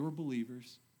 They were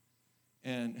believers.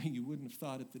 And you wouldn't have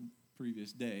thought it the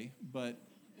previous day, but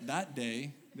that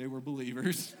day they were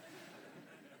believers.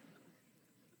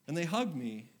 And they hugged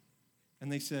me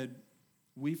and they said,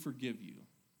 we forgive you.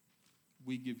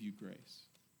 We give you grace.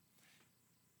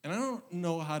 And I don't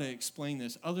know how to explain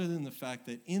this other than the fact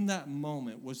that in that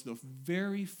moment was the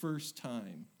very first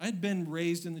time. I had been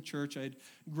raised in the church. I had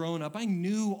grown up. I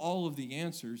knew all of the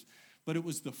answers, but it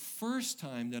was the first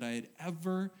time that I had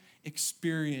ever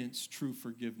experienced true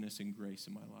forgiveness and grace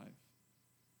in my life.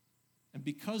 And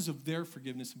because of their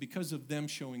forgiveness and because of them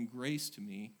showing grace to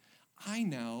me, I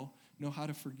now know how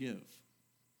to forgive.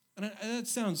 And that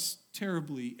sounds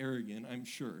terribly arrogant, I'm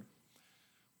sure.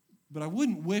 But I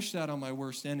wouldn't wish that on my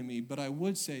worst enemy, but I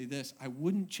would say this, I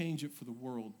wouldn't change it for the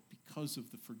world because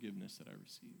of the forgiveness that I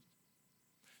received.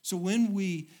 So when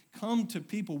we come to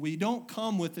people, we don't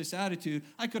come with this attitude.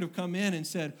 I could have come in and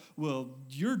said, well,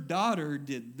 your daughter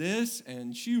did this,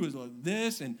 and she was like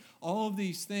this, and all of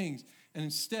these things. And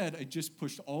instead, I just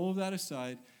pushed all of that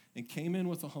aside and came in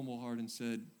with a humble heart and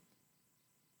said,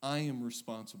 I am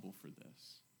responsible for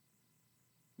this.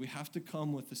 We have to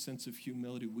come with a sense of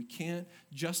humility. We can't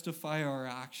justify our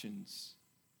actions.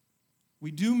 We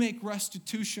do make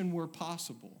restitution where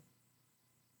possible.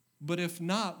 But if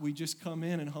not, we just come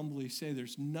in and humbly say,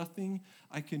 there's nothing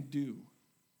I can do.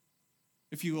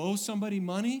 If you owe somebody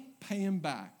money, pay them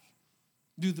back.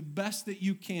 Do the best that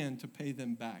you can to pay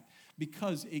them back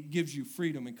because it gives you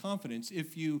freedom and confidence.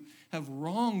 If you have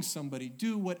wronged somebody,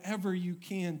 do whatever you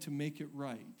can to make it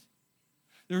right.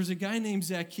 There was a guy named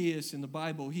Zacchaeus in the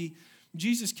Bible.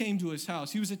 Jesus came to his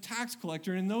house. He was a tax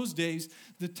collector. And in those days,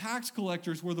 the tax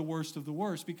collectors were the worst of the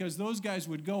worst because those guys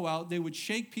would go out. They would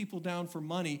shake people down for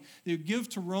money. They would give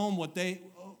to Rome what they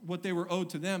were owed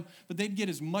to them, but they'd get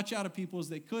as much out of people as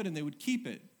they could, and they would keep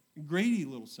it. Greedy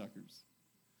little suckers.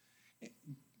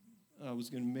 I was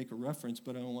going to make a reference,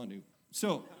 but I don't want to.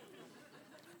 So,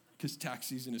 because tax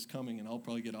season is coming, and I'll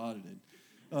probably get audited.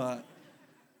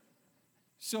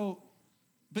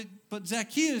 But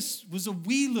Zacchaeus was a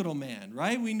wee little man,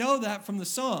 right? We know that from the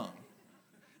song.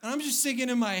 And I'm just thinking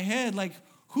in my head, like,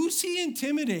 who's he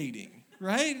intimidating,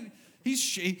 right?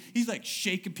 He's like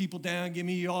shaking people down, give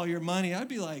me all your money. I'd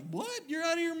be like, what? You're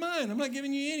out of your mind. I'm not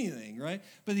giving you anything, right?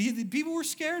 But the people were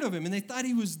scared of him, and they thought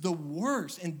he was the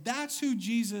worst. And that's who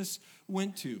Jesus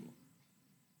went to.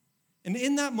 And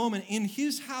in that moment, in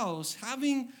his house,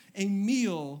 having a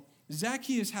meal,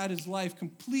 Zacchaeus had his life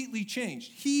completely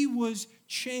changed. He was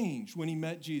changed when he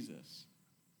met Jesus.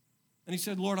 And he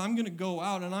said, Lord, I'm going to go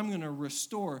out and I'm going to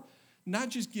restore, not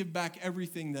just give back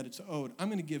everything that it's owed. I'm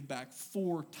going to give back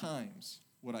 4 times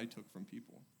what I took from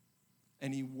people.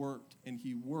 And he worked and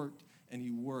he worked and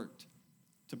he worked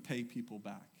to pay people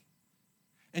back.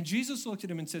 And Jesus looked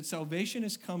at him and said, salvation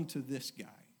has come to this guy.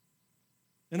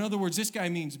 In other words, this guy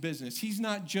means business. He's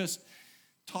not just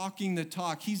talking the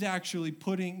talk. He's actually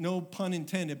putting, no pun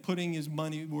intended, putting his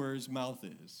money where his mouth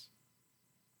is.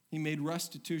 He made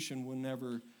restitution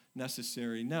whenever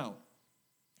necessary. Now,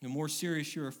 the more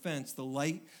serious your offense, the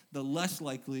less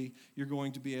likely you're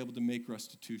going to be able to make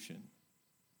restitution.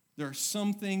 There are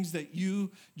some things that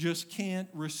you just can't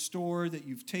restore, that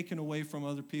you've taken away from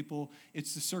other people.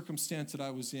 It's the circumstance that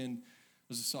I was in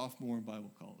as a sophomore in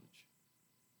Bible college.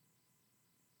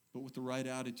 But with the right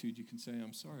attitude, you can say,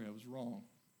 I'm sorry, I was wrong.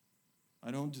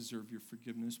 I don't deserve your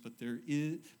forgiveness, but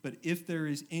if there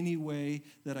is any way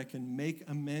that I can make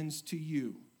amends to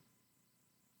you,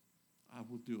 I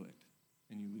will do it.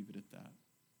 And you leave it at that.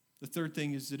 The third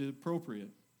thing is it appropriate.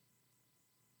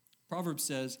 Proverbs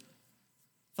says,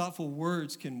 thoughtful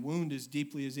words can wound as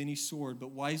deeply as any sword,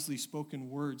 but wisely spoken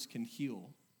words can heal.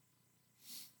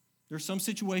 There are some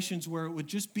situations where it would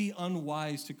just be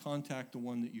unwise to contact the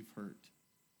one that you've hurt.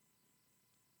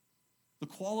 The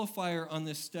qualifier on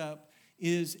this step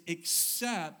is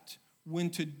except when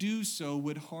to do so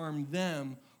would harm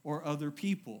them or other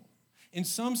people. In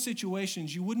some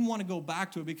situations, you wouldn't want to go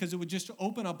back to it because it would just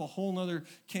open up a whole other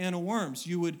can of worms.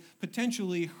 You would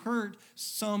potentially hurt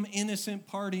some innocent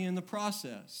party in the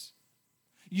process.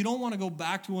 You don't want to go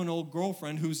back to an old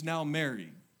girlfriend who's now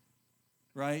married,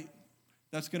 right?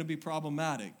 That's going to be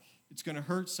problematic. It's going to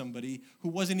hurt somebody who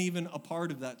wasn't even a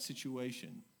part of that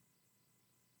situation.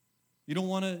 You don't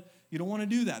want to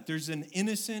do that. There's an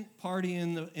innocent party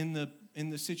in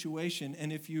the situation,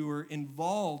 and if you are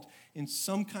involved in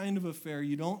some kind of affair,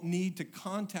 you don't need to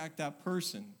contact that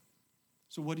person.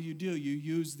 So what do? You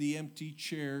use the empty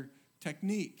chair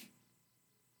technique.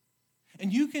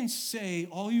 And you can say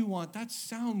all you want, that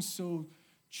sounds so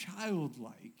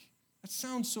childlike. That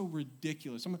sounds so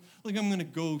ridiculous. I'm going to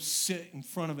go sit in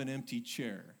front of an empty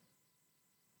chair.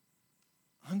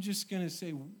 I'm just going to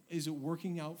say, is it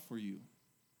working out for you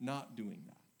not doing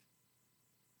that?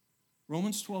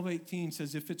 Romans 12:18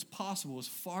 says, if it's possible, as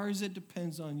far as it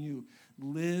depends on you,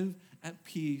 live at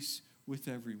peace with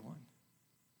everyone.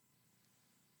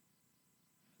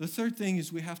 The third thing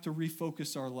is we have to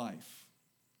refocus our life.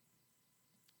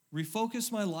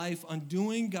 Refocus my life on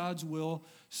doing God's will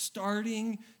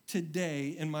starting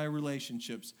today in my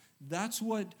relationships. That's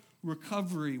what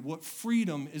recovery, what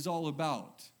freedom is all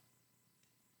about.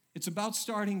 It's about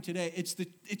starting today. It's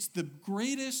the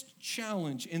greatest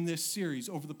challenge in this series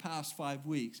over the past 5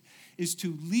 weeks is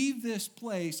to leave this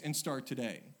place and start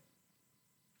today.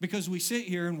 Because we sit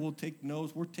here and we'll take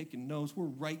notes, we're taking notes, we're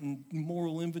writing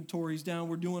moral inventories down,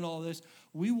 we're doing all this.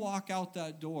 We walk out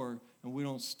that door and we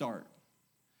don't start.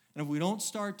 And if we don't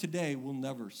start today, we'll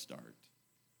never start.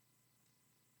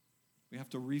 We have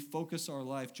to refocus our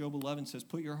life. Job 11 says,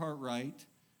 put your heart right,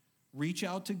 reach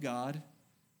out to God,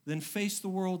 then face the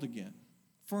world again,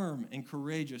 firm and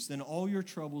courageous. Then all your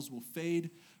troubles will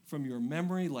fade from your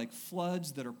memory like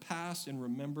floods that are past and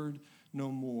remembered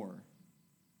no more.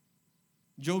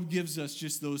 Job gives us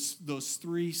just those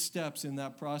 3 steps in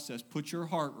that process. Put your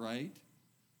heart right.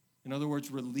 In other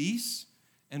words, release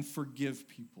and forgive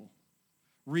people.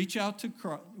 Reach out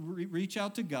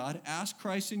to God. Ask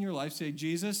Christ in your life. Say,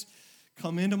 Jesus,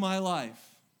 come into my life.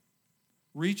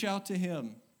 Reach out to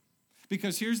him.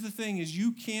 Because here's the thing is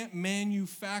you can't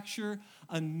manufacture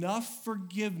enough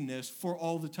forgiveness for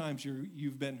all the times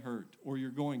you've been hurt or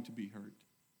you're going to be hurt.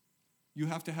 You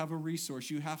have to have a resource.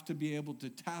 You have to be able to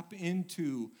tap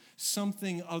into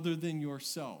something other than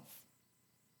yourself.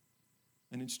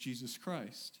 And it's Jesus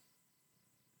Christ.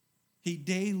 He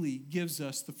daily gives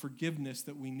us the forgiveness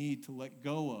that we need to let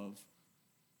go of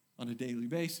on a daily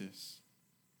basis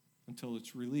until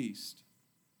it's released.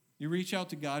 You reach out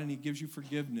to God and he gives you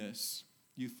forgiveness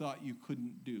you thought you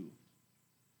couldn't do.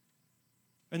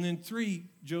 And then 3,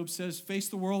 Job says, face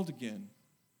the world again.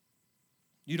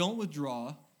 You don't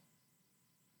withdraw.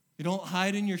 You don't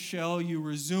hide in your shell. You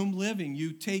resume living.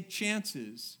 You take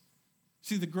chances.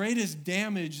 See, the greatest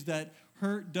damage that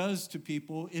hurt does to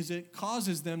people is it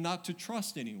causes them not to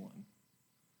trust anyone.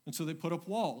 And so they put up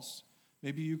walls.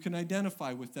 Maybe you can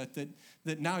identify with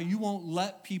that now you won't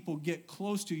let people get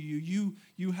close to you.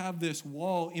 You have this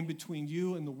wall in between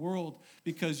you and the world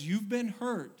because you've been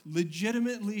hurt,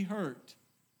 legitimately hurt,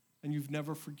 and you've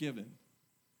never forgiven.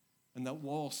 And that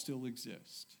wall still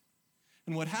exists.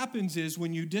 And what happens is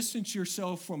when you distance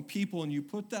yourself from people and you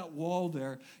put that wall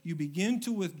there, you begin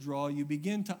to withdraw, you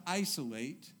begin to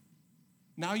isolate.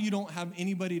 Now you don't have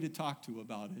anybody to talk to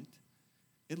about it.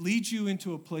 It leads you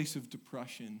into a place of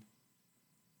depression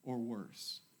or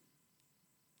worse.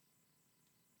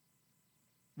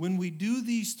 When we do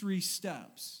these 3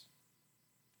 steps,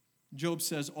 Job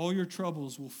says, all your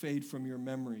troubles will fade from your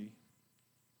memory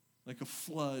like a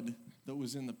flood that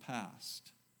was in the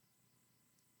past.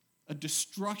 A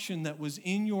destruction that was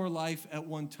in your life at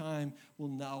one time will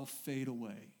now fade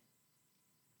away.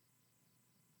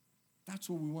 That's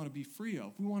what we want to be free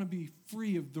of. We want to be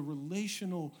free of the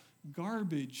relational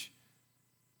garbage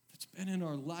that's been in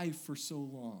our life for so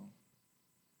long.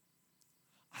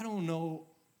 I don't know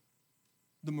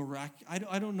I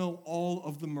don't know all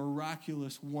of the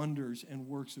miraculous wonders and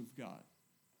works of God.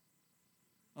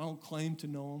 I don't claim to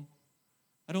know them.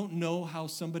 I don't know how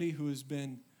somebody who has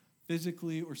been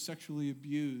physically or sexually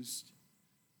abused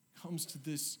comes to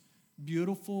this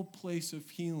beautiful place of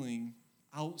healing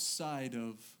outside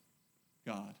of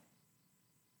God.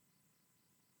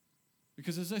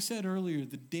 Because as I said earlier,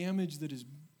 the damage that has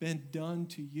been done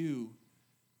to you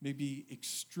may be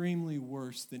extremely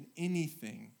worse than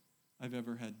anything I've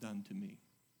ever had done to me.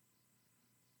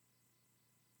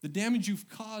 The damage you've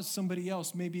caused somebody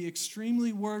else may be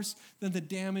extremely worse than the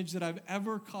damage that I've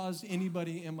ever caused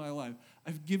anybody in my life.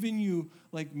 I've given you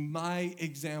like my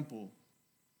example.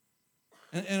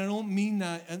 And I don't mean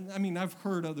that, and I mean, I've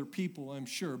hurt other people, I'm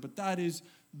sure, but that is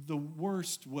the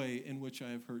worst way in which I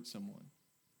have hurt someone.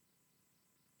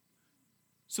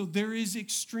 So there is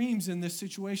extremes in this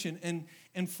situation.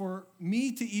 And for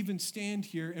me to even stand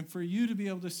here and for you to be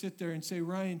able to sit there and say,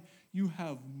 Ryan, you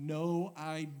have no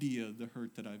idea the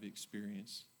hurt that I've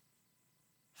experienced.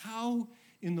 How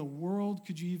in the world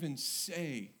could you even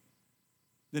say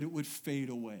that it would fade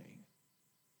away?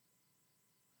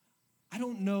 I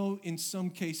don't know in some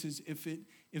cases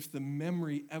if the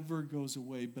memory ever goes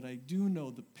away, but I do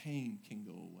know the pain can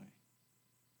go away.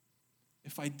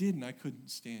 If I didn't, I couldn't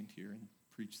stand here and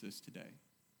preach this today.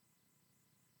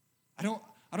 I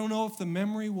don't know if the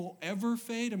memory will ever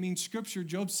fade. I mean, Scripture,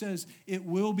 Job says it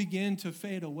will begin to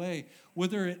fade away.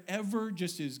 Whether it ever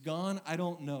just is gone, I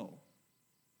don't know.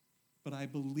 But I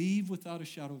believe without a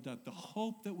shadow of doubt, the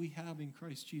hope that we have in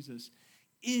Christ Jesus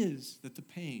is that the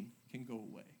pain can go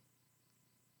away.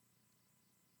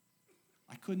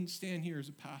 I couldn't stand here as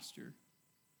a pastor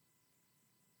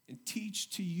and teach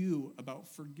to you about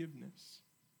forgiveness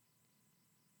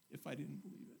if I didn't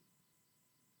believe it.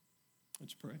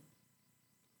 Let's pray.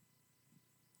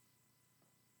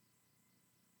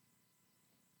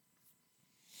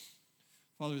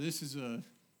 Father, this is a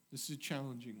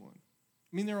challenging one.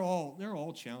 I mean, they're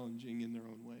all challenging in their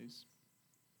own ways.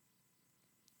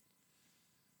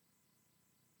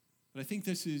 But I think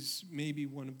this is maybe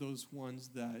one of those ones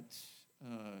that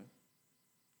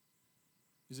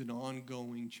is an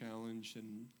ongoing challenge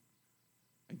and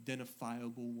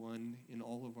identifiable one in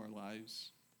all of our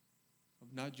lives,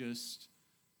 of not just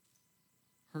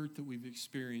hurt that we've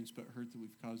experienced, but hurt that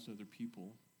we've caused other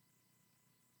people.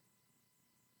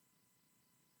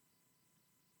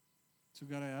 So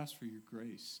God, I ask for your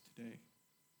grace today,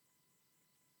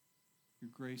 your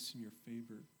grace and your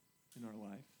favor in our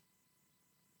life.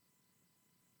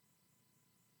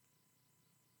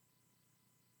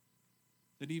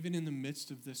 That even in the midst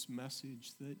of this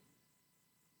message, that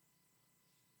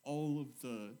all of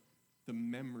the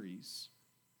memories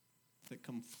that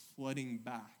come flooding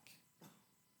back,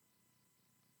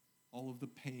 all of the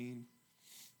pain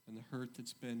and the hurt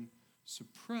that's been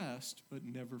suppressed but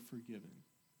never forgiven.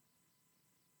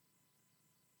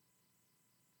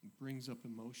 It brings up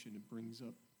emotion, it brings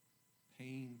up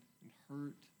pain and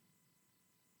hurt.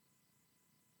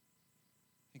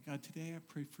 And God, today I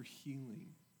pray for healing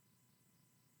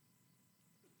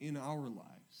in our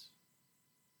lives.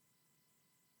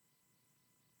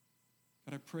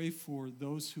 God, I pray for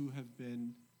those who have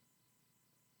been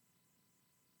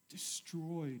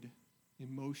destroyed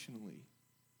emotionally,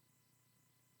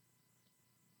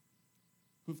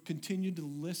 who've continued to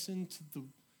listen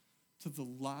to the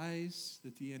lies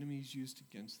that the enemy's used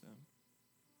against them.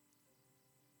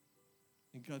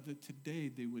 And God, that today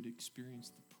they would experience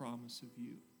the promise of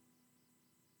you.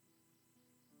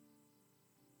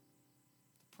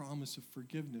 The promise of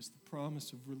forgiveness, the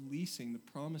promise of releasing, the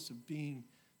promise of being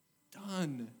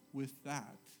done with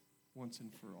that once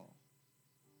and for all.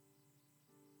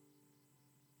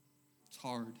 It's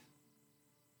hard.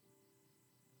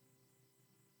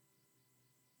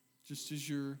 Just as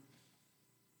you're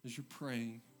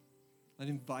praying, I'd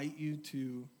invite you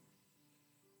to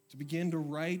begin to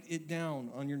write it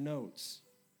down on your notes.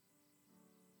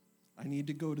 I need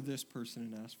to go to this person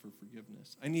and ask for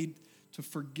forgiveness. I need to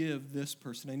forgive this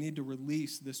person. I need to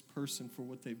release this person for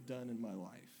what they've done in my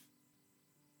life.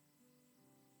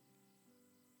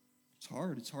 It's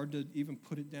hard. It's hard to even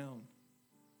put it down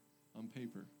on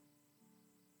paper.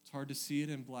 It's hard to see it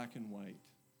in black and white.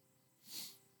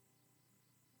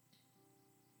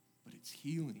 But it's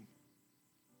healing.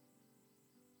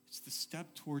 It's It's the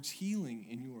step towards healing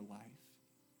in your life.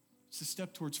 It's the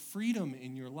step towards freedom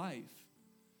in your life.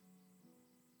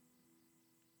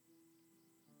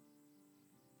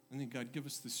 And then God, give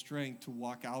us the strength to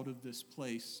walk out of this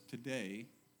place today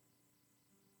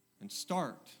and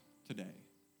start today.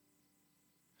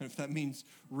 And if that means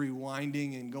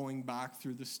rewinding and going back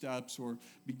through the steps or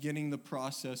beginning the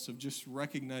process of just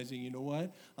recognizing, you know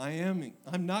what? I'm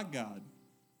not God.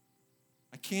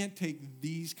 I can't take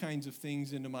these kinds of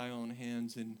things into my own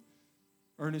hands, and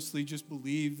earnestly just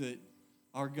believe that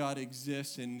our God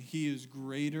exists and he is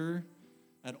greater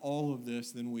at all of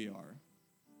this than we are.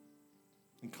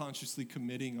 And consciously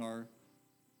committing our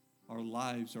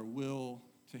lives, our will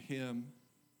to him.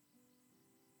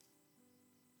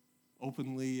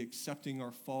 Openly accepting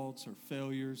our faults, our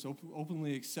failures,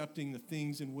 openly accepting the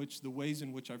ways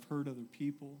in which I've hurt other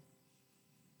people.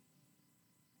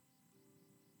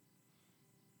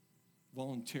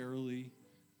 Voluntarily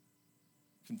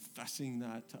confessing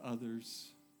that to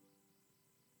others.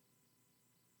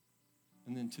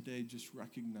 And then today just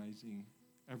recognizing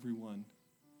everyone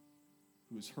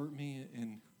who has hurt me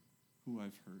and who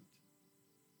I've hurt.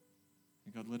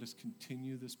 And God, let us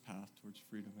continue this path towards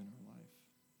freedom in our life.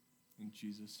 In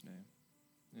Jesus' name,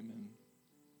 amen.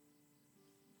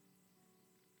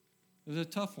 It was a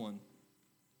tough one.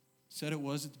 Said it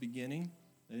was at the beginning.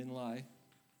 I didn't lie.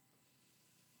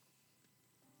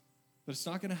 But it's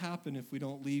not going to happen if we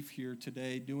don't leave here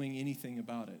today doing anything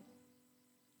about it.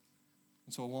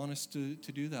 And so I want us to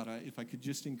do that. If I could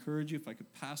just encourage you, if I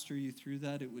could pastor you through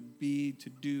that, it would be to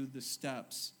do the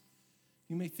steps.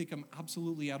 You may think I'm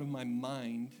absolutely out of my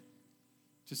mind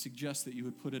to suggest that you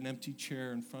would put an empty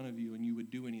chair in front of you and you would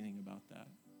do anything about that.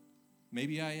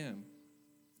 Maybe I am.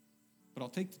 But I'll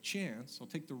take the chance, I'll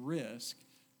take the risk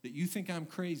that you think I'm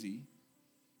crazy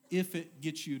if it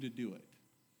gets you to do it,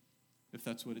 if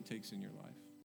that's what it takes in your life.